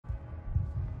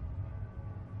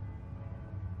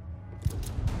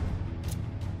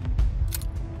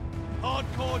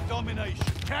hardcore domination.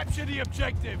 Capture the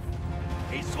objective.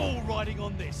 It's all riding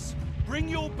on this. Bring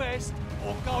your best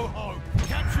or go home.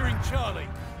 Capturing Charlie.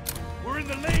 We're in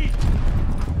the lead.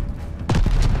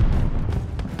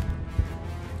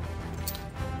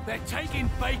 They're taking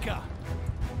Baker.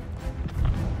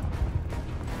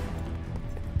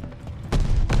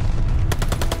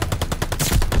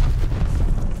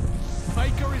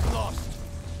 Baker is lost.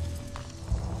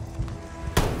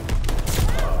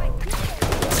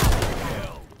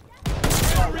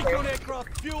 Recon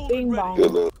aircraft fueled and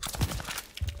ready.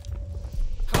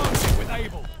 Closing with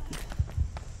Able.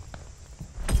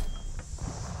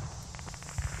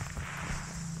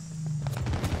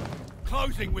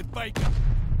 Closing with Baker.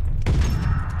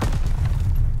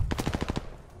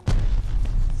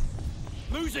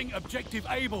 Losing objective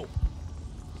Able.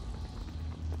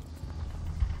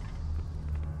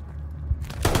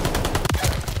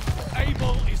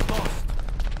 Able is lost.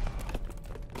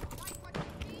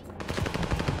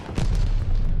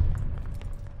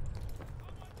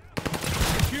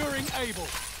 Securing Able.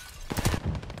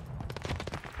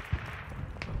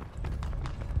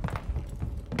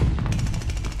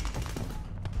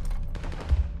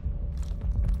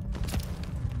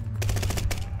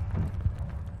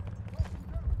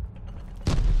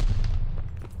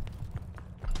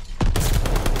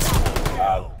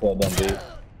 Well done, dude.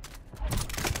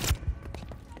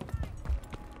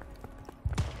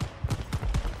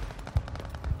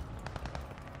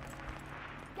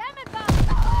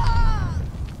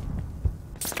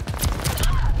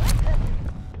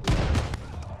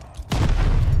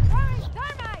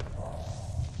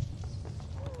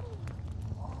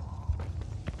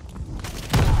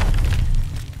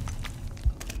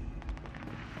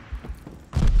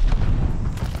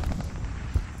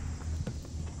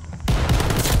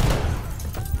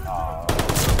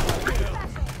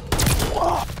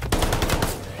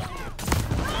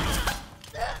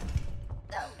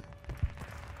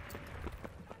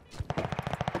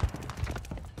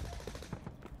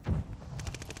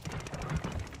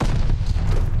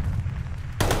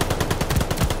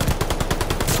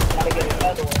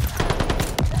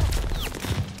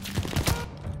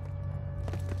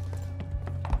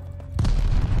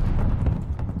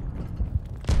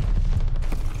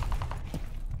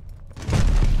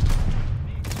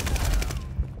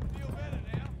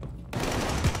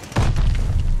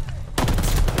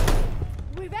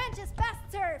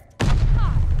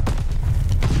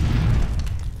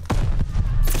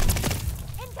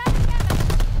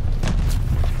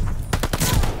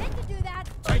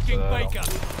 Baker.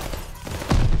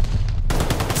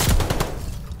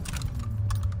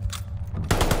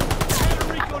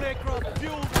 Recon aircraft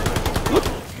fueled for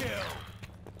kill.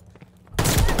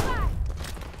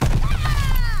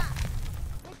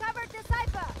 Recovered the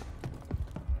Cypher.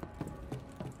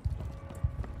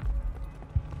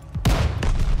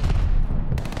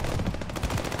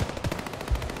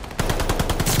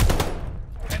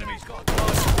 Enemy's got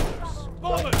bombers.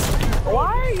 Bombers.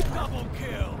 Why? Double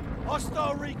kill.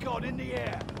 Hostile recon in the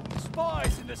air.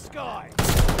 Spies in the sky.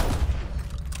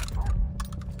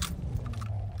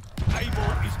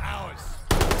 Able is ours.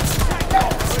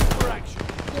 Ready for action.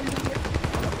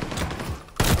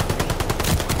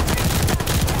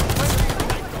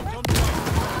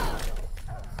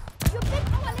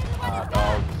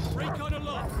 Recon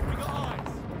aloft. We got eyes.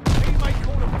 Teammate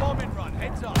called a bombing run.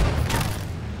 Heads up.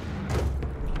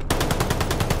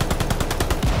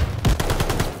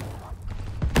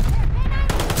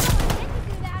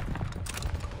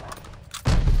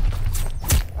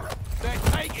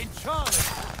 Charlie.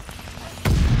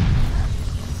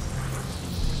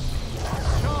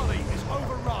 Charlie is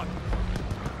overrun.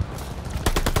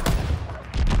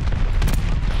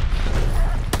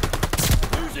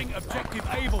 Losing objective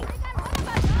Able.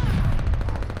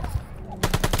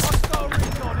 Hostile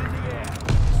recon in the air.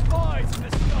 Spies in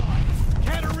the sky.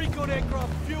 Counter recon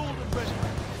aircraft fueled and ready.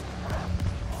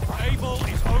 Able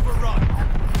is overrun.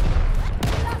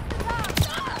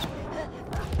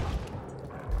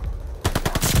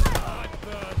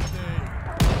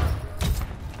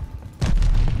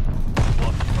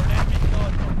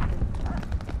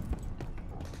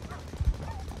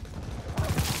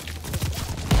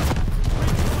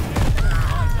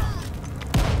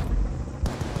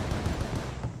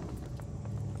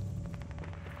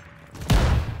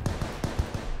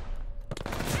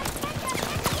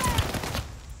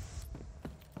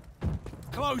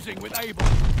 Closing with Able.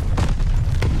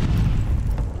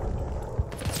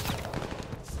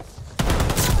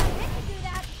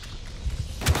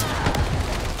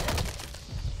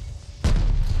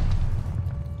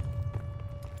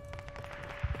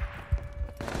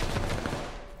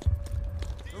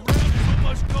 The round is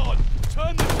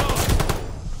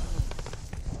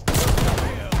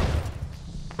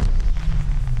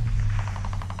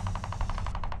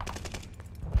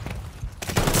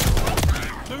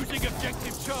Losing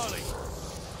objective Charlie.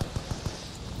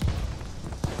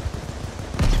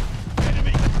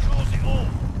 Enemy controls it all.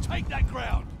 Take that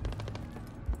ground.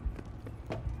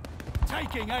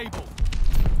 Taking Able.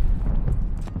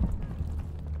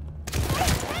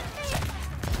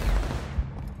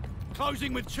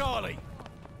 Closing with Charlie.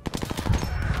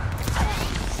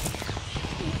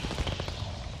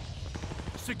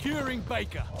 Securing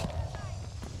Baker.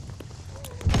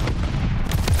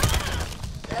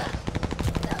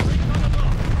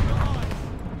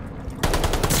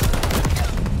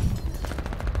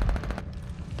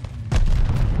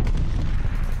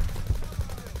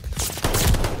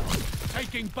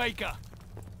 Taking Baker.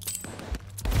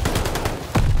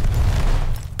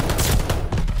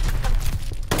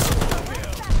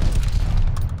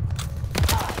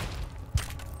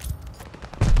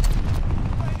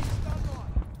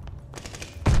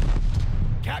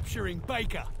 Capturing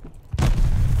Baker.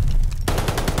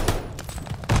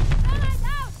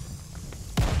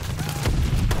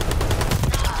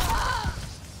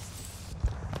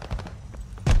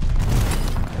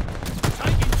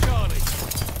 Taking Charlie.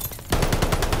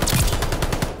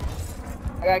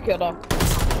 I got killed off.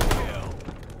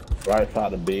 Kill. Right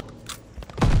side of B.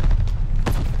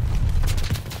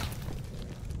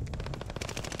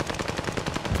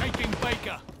 Taking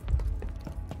Baker.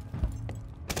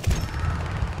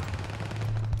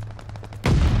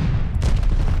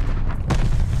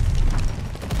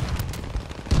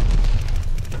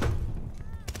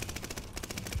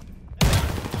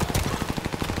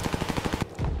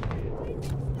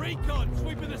 Recon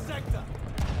sweeping the sector.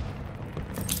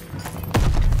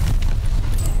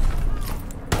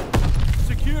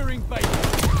 Securing Baker.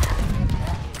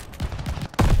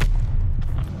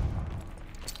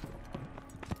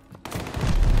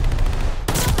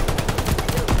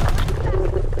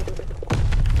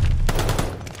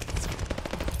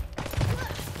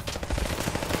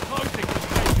 Closing with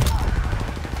Baker.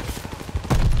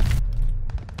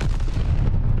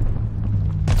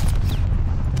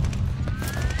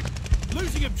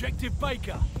 Losing objective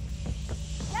Baker.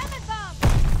 Damage bomb!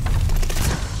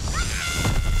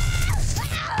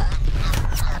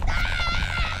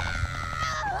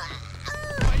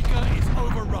 Baker is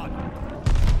overrun.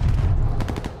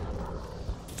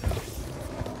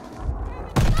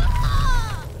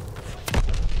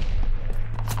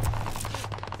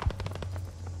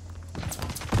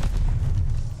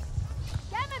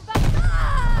 Damage bomb!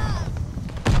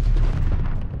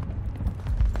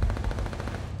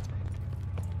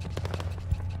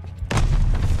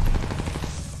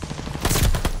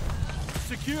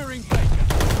 Securing Baker.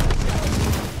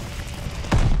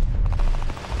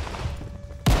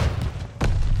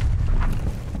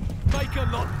 Baker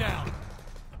locked down.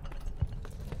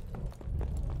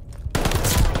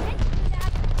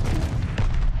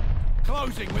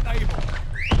 Closing with Able.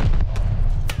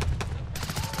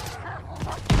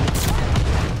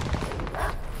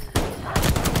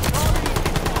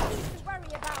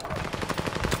 Worry about it.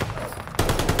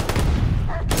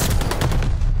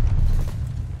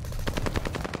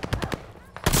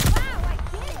 Wow, I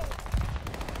did it!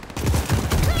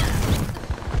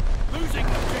 Losing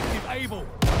objective Able.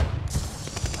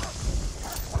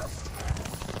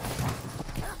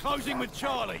 Closing with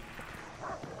Charlie.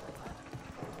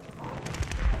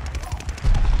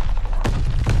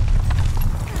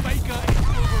 Baker is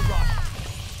overrun.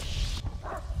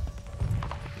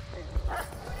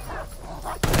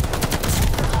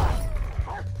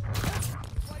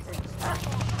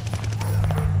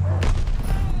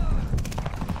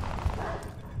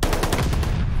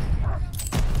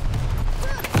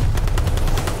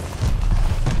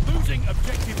 Losing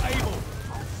objective Able.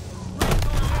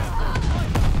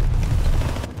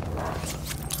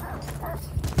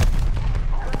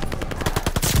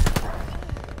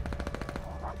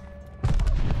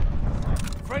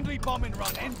 Friendly bombing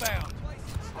run inbound.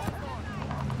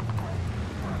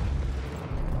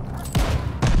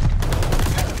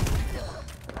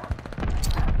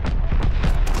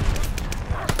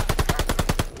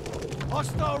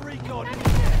 Hostile recon in the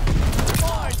air.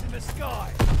 Spies in the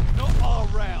sky. Not our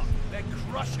round. They're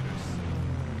crushing us.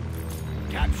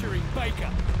 Capturing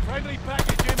Baker. Friendly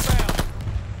package inbound.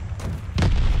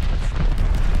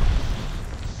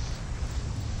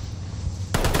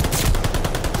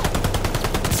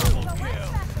 Double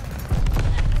kill.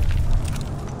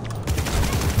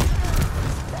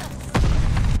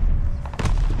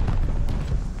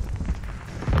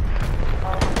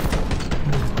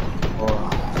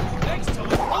 Next time,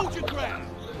 hold your ground.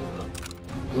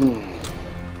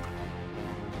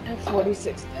 That's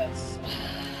 46 deaths.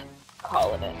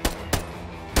 Calling it.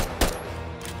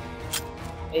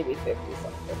 Maybe 50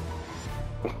 something.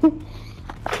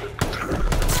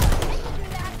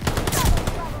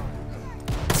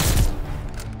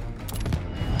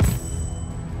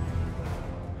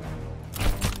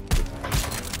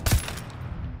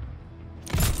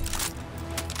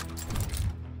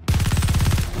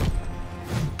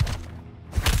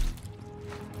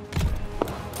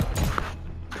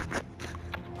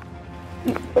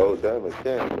 Oh, damn it,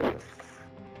 damn.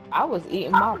 I was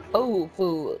eating my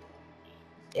food.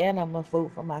 And I'm a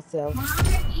food for myself.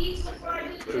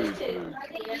 Food.